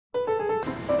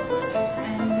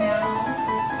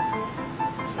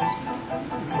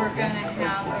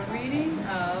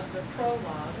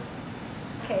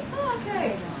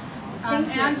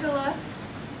Angela.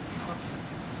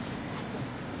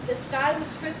 The sky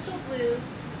was crystal blue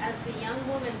as the young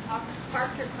woman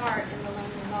parked her car in the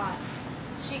lonely lot.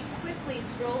 She quickly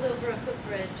strolled over a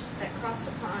footbridge that crossed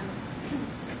a pond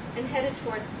and headed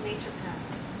towards the nature path.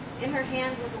 In her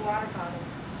hand was a water bottle.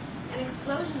 An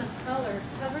explosion of color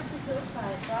covered the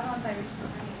hillside brought on by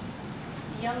recent rain.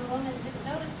 The young woman didn't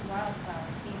notice the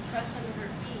wildflowers being crushed under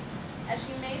her feet as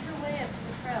she made her way up to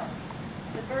the trail.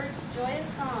 The birds' joyous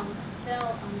songs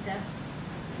fell on deaf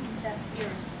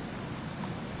ears.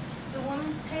 The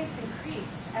woman's pace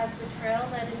increased as the trail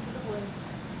led into the woods,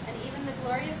 and even the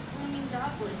glorious blooming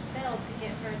dogwoods failed to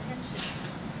get her attention.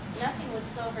 Nothing would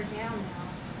slow her down now.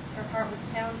 Her heart was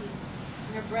pounding,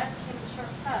 and her breath came in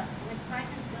short puffs, and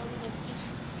excitement building with each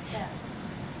step.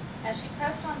 As she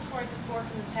pressed on towards a fork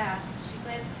in the path, she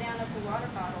glanced down at the water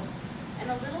bottle,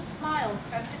 and a little smile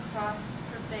crept across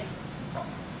her face.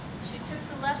 She took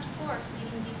the left fork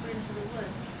leading deeper into the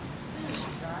woods. Soon,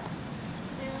 she thought,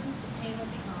 soon the pain will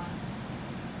be gone.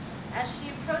 As she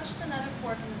approached another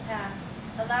fork in the path,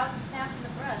 a loud snap in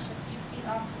the brush a few feet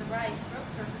off to the right broke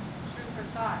through her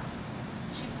thoughts.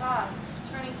 She paused,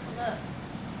 turning to look.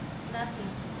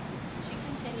 Nothing. She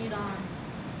continued on.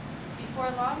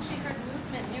 Before long, she heard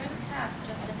movement near the path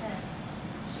just ahead.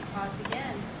 She paused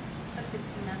again, but could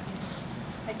see nothing.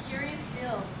 A curious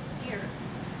deer,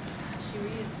 she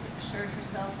reassured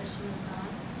herself as she moved on.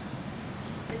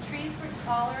 The trees were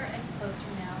taller and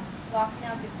closer now, blocking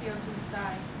out the clear blue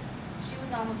sky. She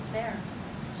was almost there.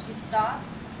 She stopped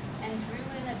and drew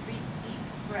in a deep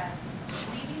breath.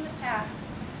 Leaving the path,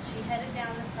 she headed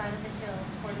down the side of the hill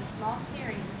toward a small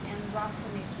clearing and rock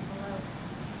formation below.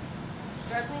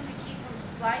 Struggling to keep from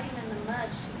sliding in the mud,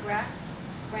 she grasped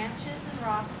branches and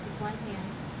rocks with one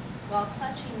hand, while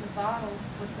clutching the bottle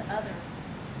with the other.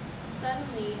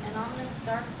 Suddenly, an ominous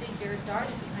dark figure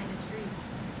darted behind a tree.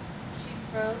 She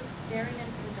froze, staring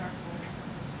into the dark woods.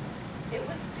 It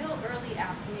was still early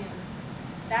afternoon.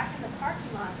 Back in the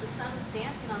parking lot, the sun was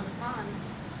dancing on the pond,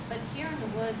 but here in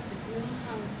the woods, the gloom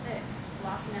hung thick,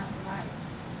 blocking out the light.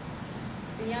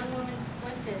 The young woman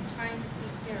squinted, trying to see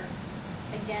clearer.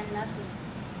 Again, nothing.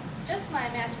 Just my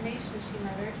imagination, she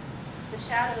muttered, the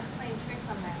shadows playing tricks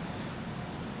on my eyes.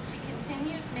 She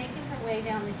continued making her way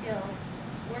down the hill,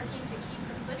 working to keep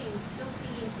her footing, still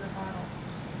clinging to the bottle.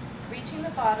 Reaching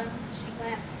the bottom, she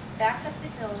glanced back up the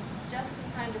hill just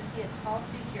in time to see a tall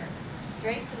figure,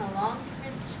 draped in a long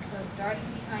trench coat,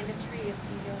 darting behind a tree a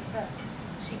few yards up.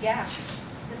 She gasped.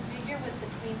 The figure was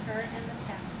between her and the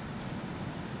path.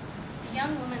 The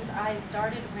young woman's eyes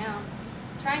darted around,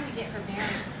 trying to get her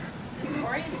bearings.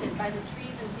 Disoriented by the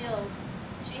trees and hills,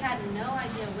 she had no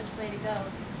idea which way to go.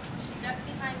 She ducked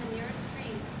behind the nearest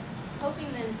tree, hoping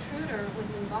the intruder would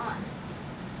move on.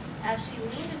 As she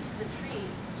leaned into the tree,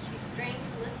 she strained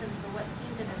to listen for what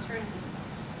seemed an eternity.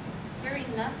 Hearing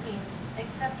nothing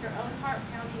except her own heart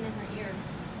pounding in her ears,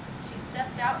 she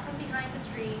stepped out from behind the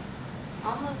tree,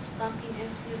 almost bumping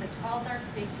into the tall, dark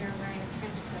figure wearing a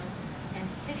trench coat and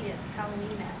hideous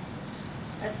Halloween mask.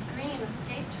 A scream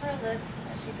escaped her lips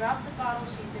as she dropped the bottle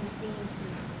she'd been clinging to.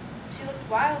 She looked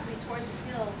wildly toward the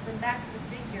hill, then back to the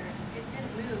figure. It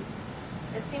didn't move.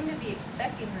 It seemed to be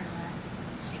expecting her to run.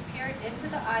 She peered into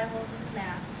the eyeholes of the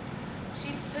mask.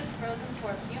 She stood frozen for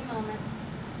a few moments,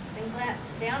 then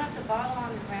glanced down at the bottle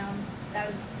on the ground,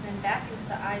 then back into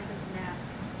the eyes of the mask,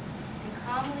 and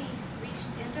calmly reached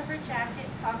into her jacket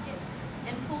pocket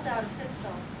and pulled out a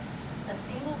pistol. A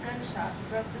single gunshot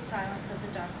broke the silence of the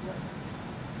dark woods.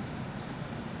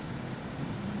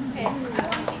 Okay, I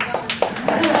want to keep going.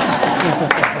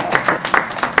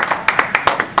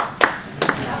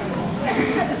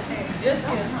 Just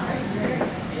good.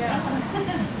 Yeah.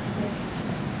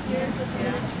 Here's the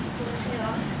ministry school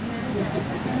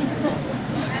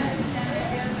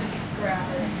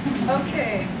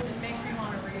Okay, it makes me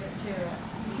want to read it too.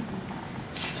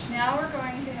 Now we're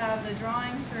going to have the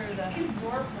drawings for the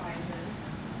door prizes.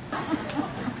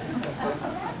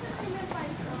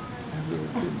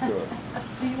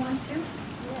 Do you want to?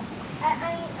 Yeah.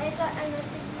 I thought I was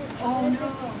thinking. Oh no.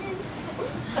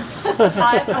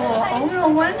 No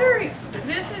wonder.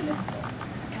 This is,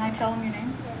 can I tell them your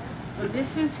name? Yeah.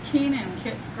 This is Keenan,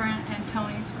 Kit's and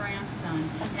Tony's grandson,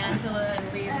 Angela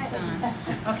and Lee's son.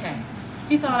 Okay.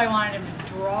 He thought I wanted him to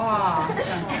draw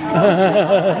something.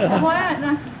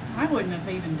 What? I wouldn't have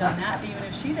even done that even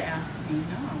if she'd asked me.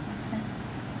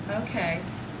 No. Okay.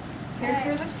 Here's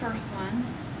for the first one.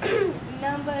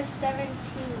 Number 17.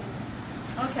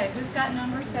 Okay, who's got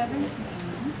number 17?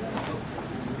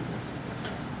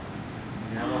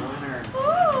 We have a winner.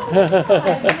 Oh,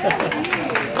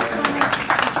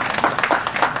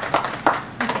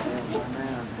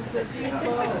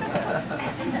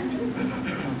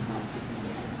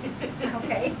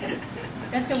 Okay,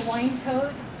 that's a wine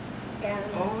toad, and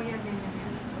Oh, yeah.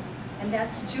 and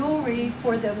that's jewelry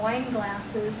for the wine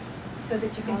glasses, so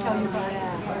that you can tell your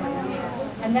glasses apart.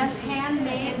 And that's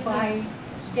handmade by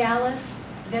Dallas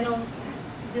No,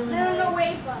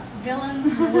 Villanueva.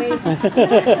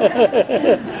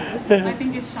 I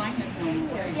think it's shine this one.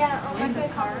 Yeah, oh my There's a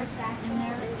God. card in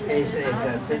there. It's a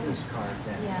business card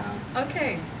that, Yeah.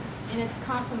 Okay. And it's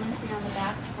complimentary on the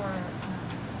back for,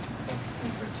 that's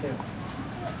for two.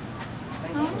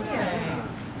 Okay.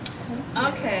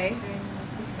 Okay.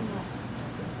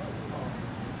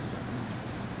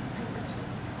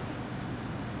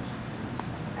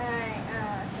 Alright,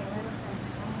 okay, little sense.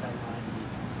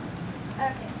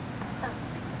 Okay.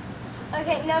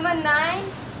 Okay, number 9.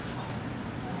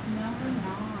 Number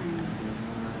 9.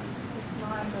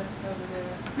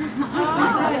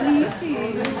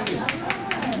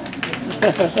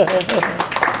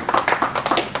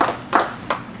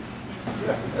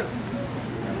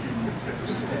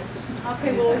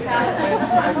 Okay, well, we have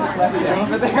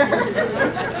Over there.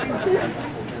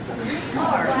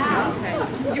 Wow. Okay.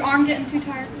 Is your arm getting too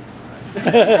tired?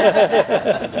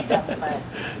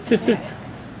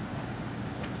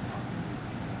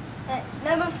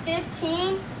 Number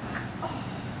 15.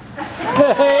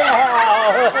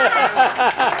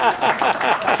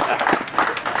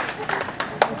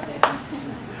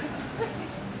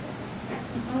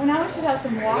 Oh, now we should have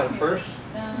some walk music. First?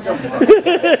 That's okay.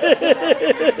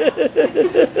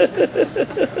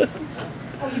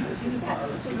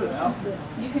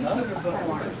 You can keep your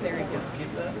bookmarks. There you go.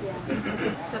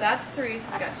 So that's 3, so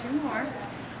we got 2 more.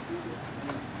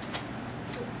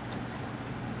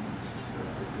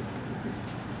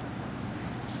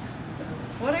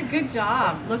 What a good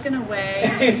job. Looking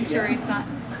away, making sure he's not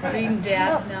reading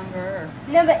Dad's number.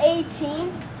 Number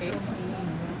 18. 18.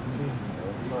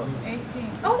 18.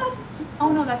 Oh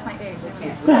no, that's my age.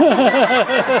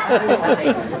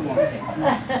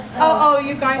 Oh,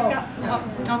 you guys got,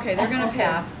 oh, okay, they're going to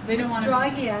pass. They don't want to. Draw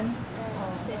again.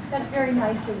 That's very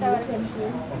nice of you. Thank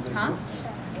you. Huh?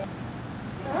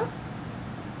 Huh?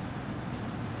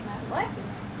 What?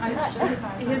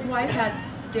 His wife had,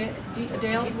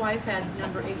 Dale's wife had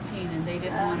number 18, and they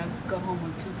didn't want to go home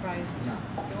with 2 prizes.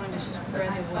 They wanted to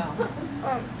spread the wealth.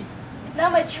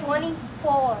 Number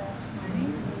 24.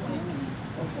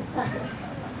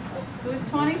 Who's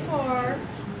 24?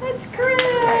 It's Chris!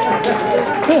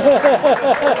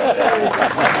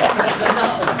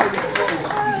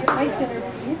 I said it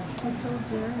was. I told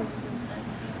Jerry.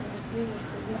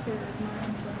 He said it was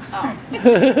mine, so. Oh.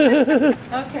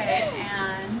 Okay,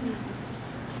 and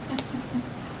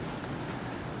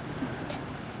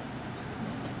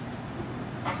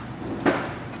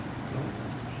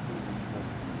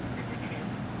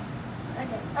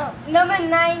Okay. Oh, number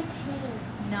 19.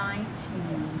 19.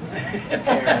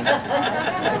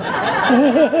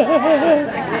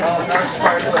 Oh, no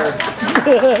sparkler.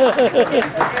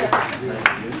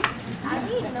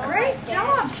 Great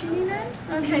job, Keenan.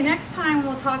 Okay, next time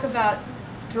we'll talk about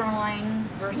drawing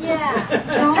versus drawing.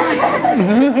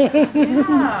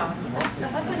 Yeah,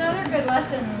 that's another good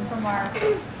lesson from our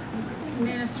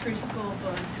ministry school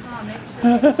book. Oh, make sure we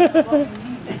know what we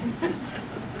need.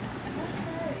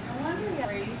 No wonder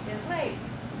Gary is late.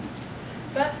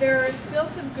 But there is still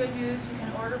some good news. You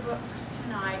can order books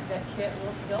tonight that Kit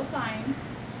will still sign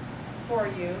for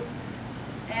you.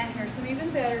 And here's some even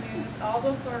better news. All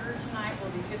books ordered tonight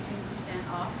will be 15%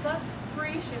 off, plus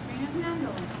free shipping and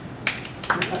handling.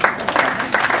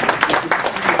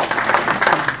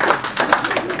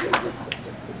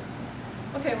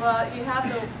 Okay, well, you have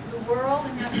the world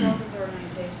and you have the Locals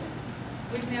organization.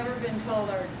 We've never been told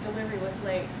our delivery was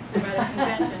late by the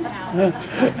convention now.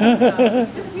 So we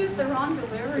just used the wrong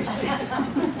delivery system.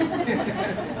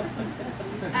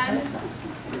 And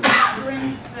that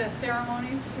brings the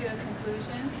ceremonies to a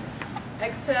conclusion.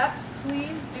 Except,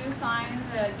 please do sign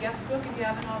the guest book if you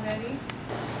haven't already.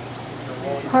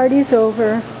 Party's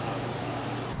over.